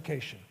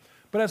sanctification.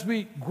 But as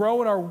we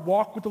grow in our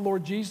walk with the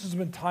Lord Jesus and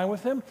spend time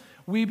with him,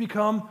 we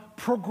become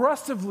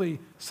progressively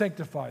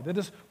sanctified. That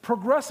is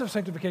progressive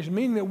sanctification,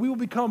 meaning that we will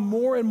become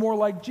more and more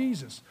like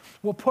Jesus.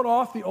 We'll put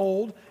off the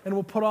old and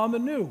we'll put on the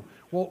new.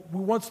 Well,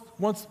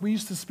 once we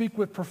used to speak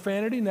with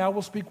profanity, now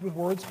we'll speak with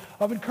words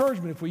of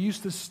encouragement. If we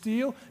used to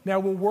steal, now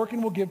we'll work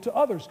and we'll give to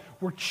others.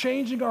 We're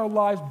changing our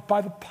lives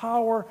by the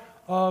power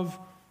of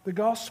the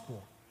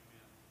gospel.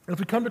 And if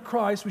we come to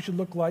Christ, we should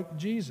look like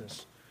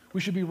Jesus. We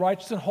should be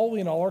righteous and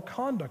holy in all our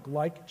conduct,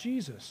 like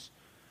Jesus.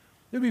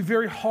 It would be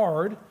very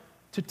hard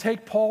to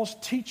take Paul's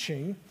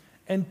teaching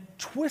and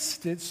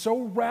twist it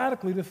so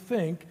radically to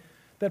think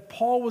that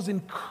Paul was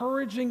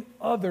encouraging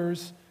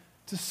others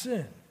to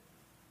sin.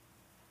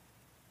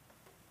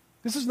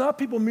 This is not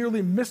people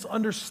merely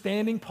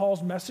misunderstanding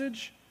Paul's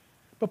message,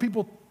 but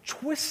people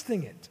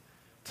twisting it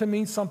to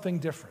mean something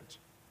different.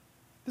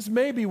 This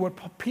may be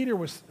what Peter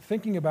was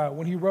thinking about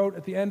when he wrote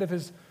at the end of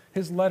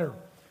his letter.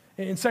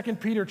 In 2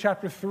 Peter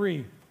chapter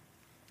 3,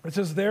 it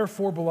says,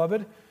 "Therefore,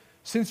 beloved,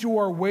 since you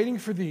are waiting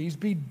for these,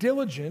 be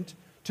diligent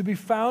to be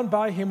found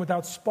by him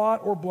without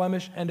spot or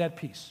blemish and at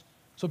peace."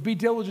 So be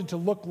diligent to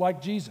look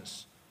like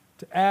Jesus,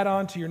 to add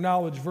on to your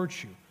knowledge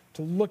virtue,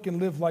 to look and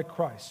live like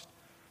Christ.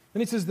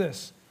 And he says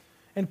this,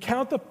 "And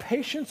count the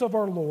patience of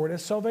our Lord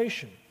as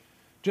salvation,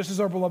 just as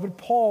our beloved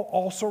Paul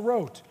also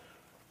wrote,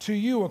 to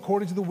you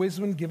according to the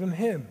wisdom given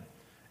him,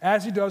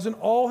 as he does in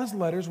all his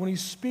letters when he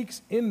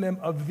speaks in them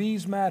of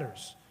these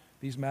matters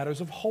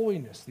of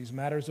holiness, these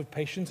matters of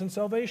patience and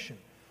salvation."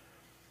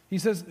 He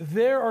says,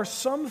 there are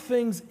some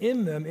things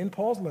in them, in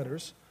Paul's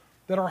letters,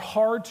 that are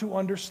hard to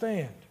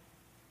understand,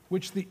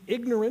 which the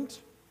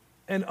ignorant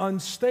and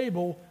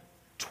unstable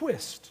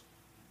twist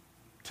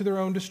to their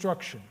own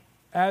destruction,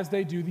 as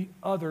they do the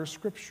other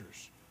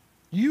scriptures.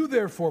 You,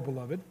 therefore,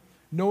 beloved,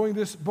 knowing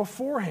this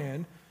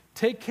beforehand,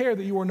 take care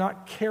that you are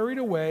not carried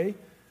away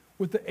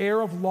with the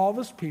air of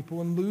lawless people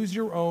and lose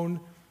your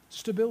own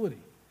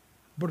stability,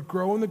 but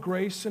grow in the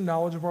grace and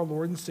knowledge of our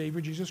Lord and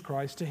Savior Jesus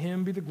Christ. To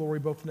him be the glory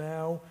both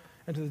now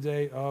and to the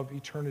day of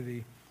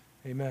eternity.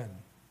 Amen.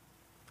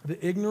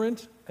 The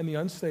ignorant and the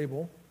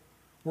unstable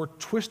were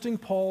twisting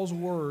Paul's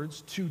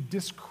words to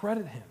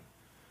discredit him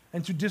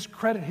and to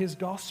discredit his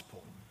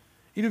gospel.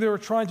 Either they were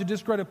trying to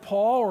discredit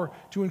Paul or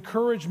to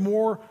encourage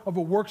more of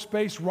a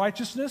works-based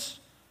righteousness,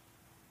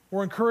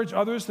 or encourage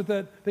others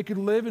that they could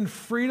live in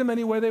freedom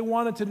any way they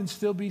wanted to and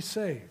still be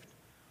saved.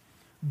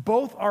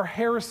 Both are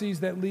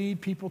heresies that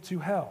lead people to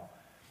hell.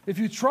 If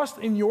you trust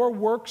in your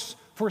works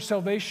for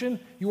salvation,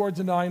 you are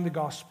denying the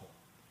gospel.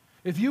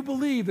 If you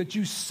believe that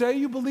you say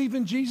you believe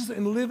in Jesus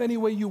and live any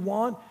way you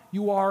want,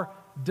 you are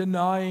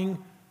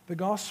denying the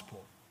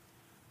gospel.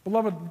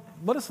 Beloved,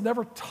 let us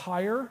never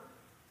tire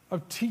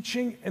of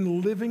teaching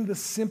and living the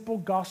simple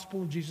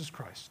gospel of Jesus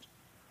Christ.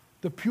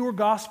 The pure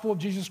gospel of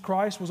Jesus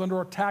Christ was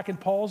under attack in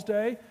Paul's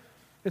day.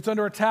 It's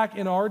under attack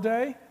in our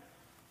day.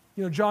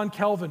 You know, John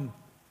Calvin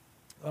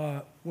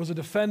was a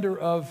defender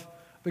of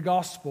the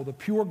gospel, the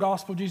pure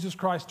gospel of Jesus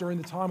Christ during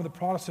the time of the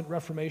Protestant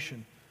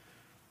Reformation.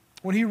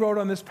 When he wrote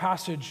on this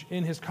passage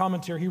in his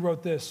commentary, he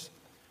wrote this: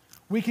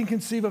 "We can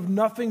conceive of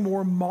nothing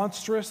more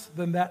monstrous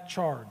than that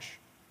charge,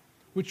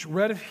 which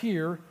read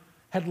here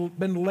had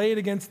been laid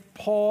against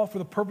Paul for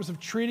the purpose of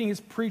treating his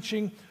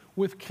preaching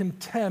with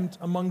contempt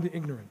among the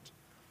ignorant.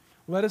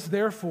 Let us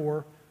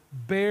therefore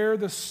bear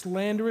the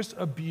slanderous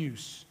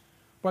abuse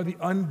by the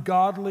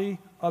ungodly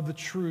of the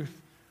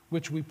truth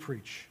which we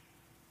preach.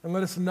 And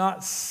let us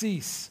not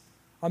cease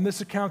on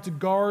this account to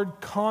guard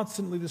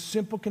constantly the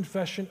simple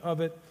confession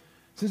of it,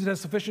 since it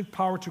has sufficient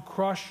power to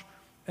crush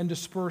and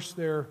disperse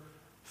their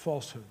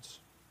falsehoods."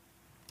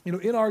 You know,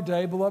 in our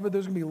day, beloved,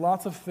 there's going to be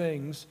lots of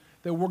things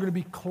that we're going to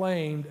be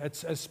claimed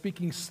as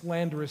speaking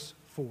slanderous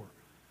for.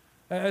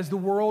 As the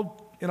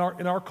world in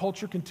our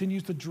culture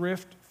continues to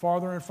drift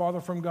farther and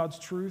farther from God's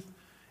truth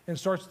and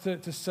starts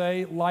to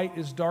say light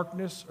is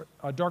darkness,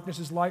 darkness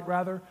is light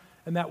rather,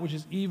 and that which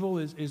is evil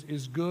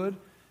is good,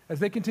 as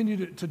they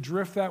continue to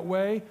drift that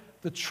way,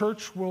 the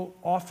church will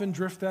often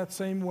drift that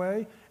same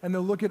way, and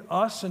they'll look at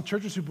us and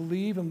churches who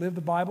believe and live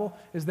the Bible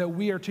as that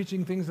we are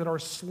teaching things that are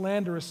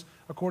slanderous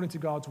according to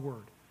God's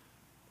word.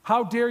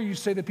 How dare you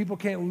say that people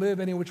can't live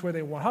any which way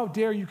they want? How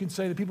dare you can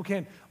say that people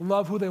can't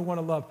love who they want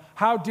to love?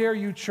 How dare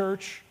you,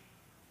 church?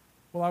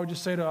 Well, I would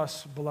just say to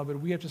us,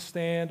 beloved, we have to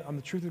stand on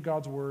the truth of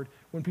God's word.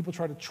 When people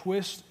try to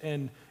twist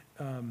and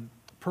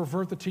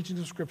pervert the teachings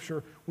of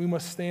Scripture, we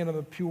must stand on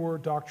the pure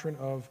doctrine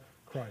of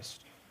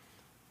Christ.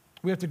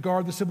 We have to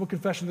guard the simple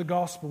confession of the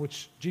gospel,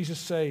 which Jesus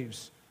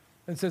saves,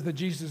 and says that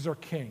Jesus is our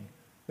King,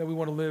 that we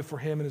want to live for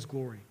him and his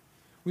glory.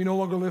 We no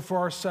longer live for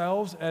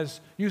ourselves as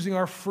using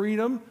our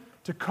freedom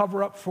to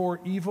cover up for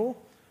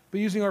evil, but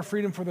using our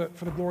freedom for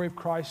the glory of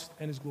Christ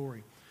and his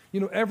glory. You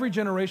know, every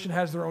generation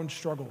has their own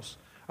struggles.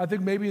 I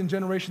think maybe in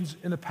generations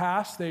in the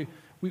past,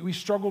 we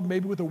struggled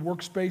maybe with a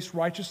works-based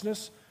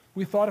righteousness.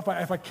 We thought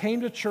if I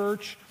came to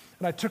church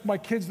and I took my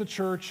kids to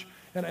church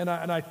and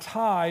I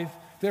tithe,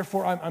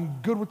 therefore I'm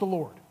good with the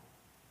Lord.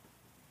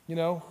 You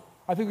know,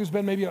 I think there's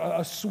been maybe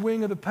a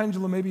swing of the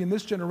pendulum maybe in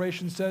this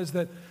generation says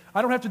that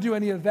I don't have to do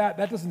any of that.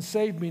 That doesn't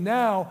save me.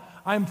 Now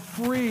I'm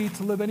free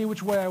to live any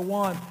which way I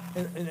want,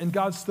 and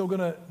God's still going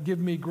to give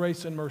me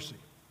grace and mercy.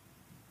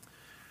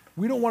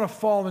 We don't want to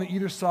fall on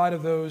either side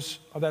of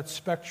that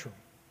spectrum.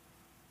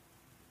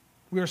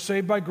 We are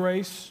saved by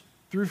grace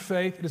through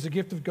faith. It is a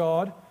gift of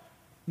God,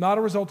 not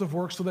a result of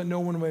works, so that no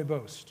one may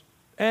boast.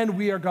 And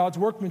we are God's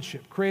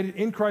workmanship, created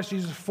in Christ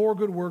Jesus for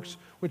good works,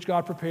 which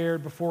God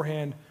prepared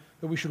beforehand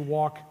that we should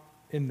walk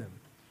in them.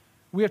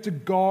 We have to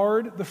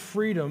guard the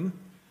freedom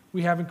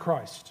we have in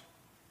Christ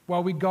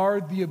while we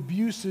guard the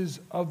abuses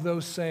of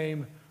those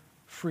same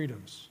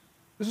freedoms.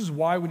 This is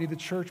why we need the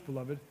church,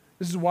 beloved.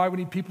 This is why we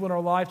need people in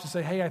our lives to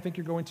say, hey, I think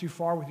you're going too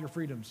far with your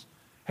freedoms.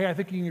 Hey, I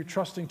think you're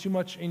trusting too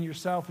much in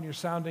yourself and you're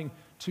sounding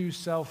too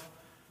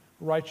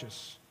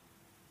self-righteous.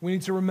 We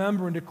need to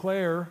remember and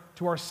declare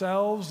to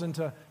ourselves and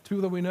to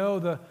people that we know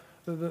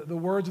the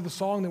words of the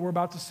song that we're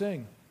about to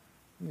sing.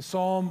 In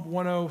Psalm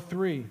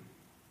 103,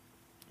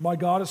 my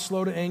God is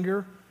slow to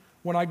anger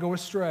when I go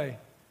astray.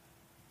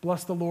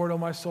 Bless the Lord, O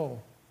my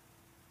soul.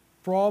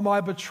 For all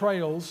my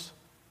betrayals,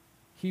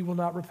 he will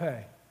not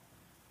repay.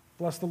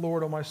 Bless the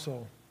Lord, O my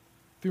soul.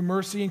 Through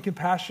mercy and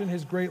compassion,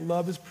 his great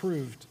love is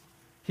proved.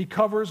 He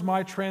covers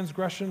my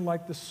transgression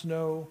like the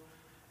snow.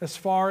 As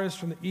far as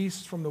from the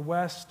east, from the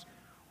west,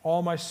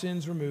 all my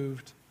sins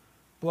removed.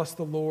 Bless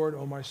the Lord,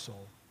 O my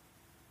soul.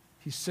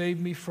 He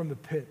saved me from the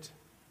pit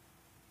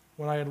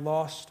when I had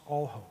lost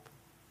all hope.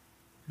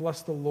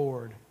 Bless the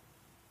Lord,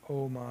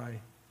 O my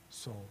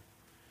soul.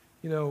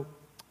 You know,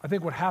 I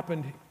think what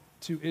happened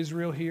to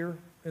Israel here,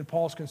 and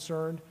Paul's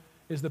concerned,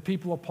 is the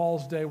people of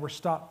Paul's day were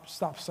stopped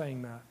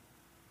saying that.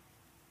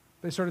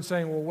 They started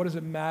saying, well, what does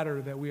it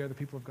matter that we are the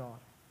people of God?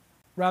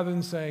 Rather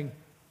than saying,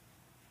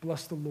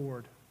 bless the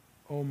Lord,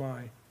 O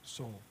my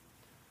soul.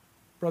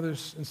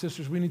 Brothers and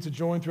sisters, we need to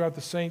join throughout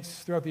the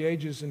saints, throughout the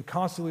ages, and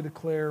constantly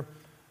declare,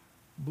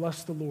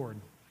 bless the Lord,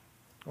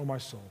 O my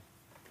soul.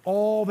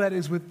 All that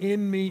is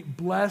within me,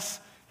 bless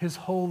his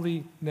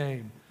holy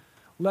name.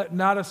 Let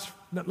us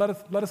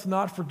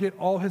not forget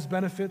all his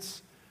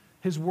benefits.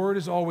 His word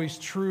is always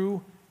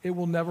true. It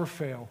will never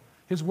fail.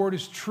 His word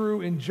is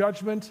true in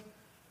judgment,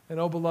 and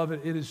oh,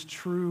 beloved, it is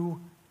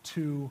true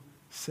to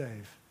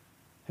save.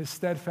 His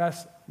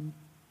steadfast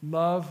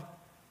love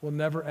will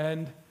never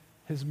end.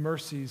 His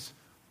mercies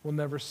will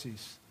never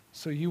cease.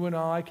 So you and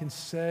I can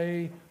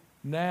say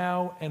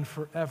now and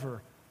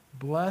forever,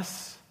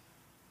 bless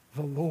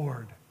the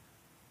Lord,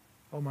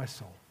 O my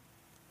soul.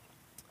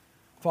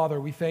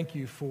 Father, we thank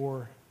you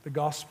for the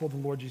gospel of the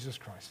Lord Jesus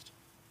Christ.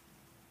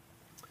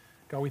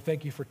 God, we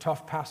thank you for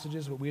tough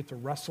passages, what we have to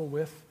wrestle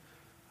with,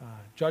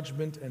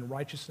 judgment and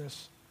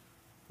righteousness.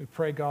 We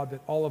pray, God,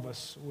 that all of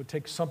us would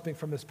take something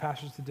from this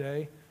passage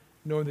today,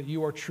 knowing that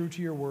you are true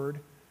to your word.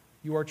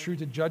 You are true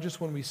to judge us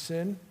when we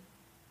sin,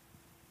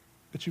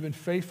 but you've been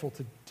faithful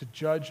to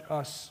judge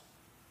us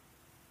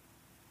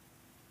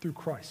through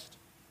Christ,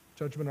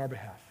 judgment on our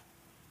behalf.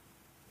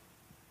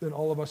 Then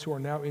all of us who are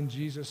now in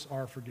Jesus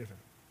are forgiven.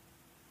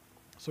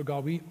 So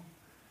God, we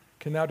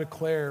can now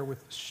declare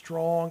with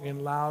strong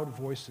and loud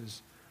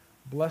voices,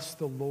 bless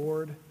the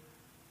Lord,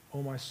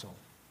 O my soul.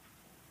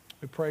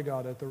 We pray,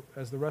 God, that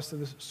as the rest of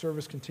this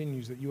service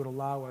continues, that you would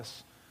allow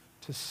us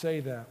to say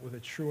that with a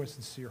true and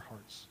sincere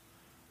hearts.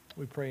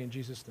 We pray in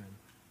Jesus' name.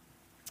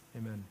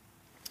 Amen.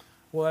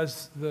 Well,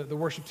 as the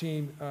worship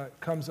team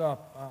comes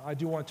up, I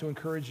do want to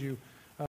encourage you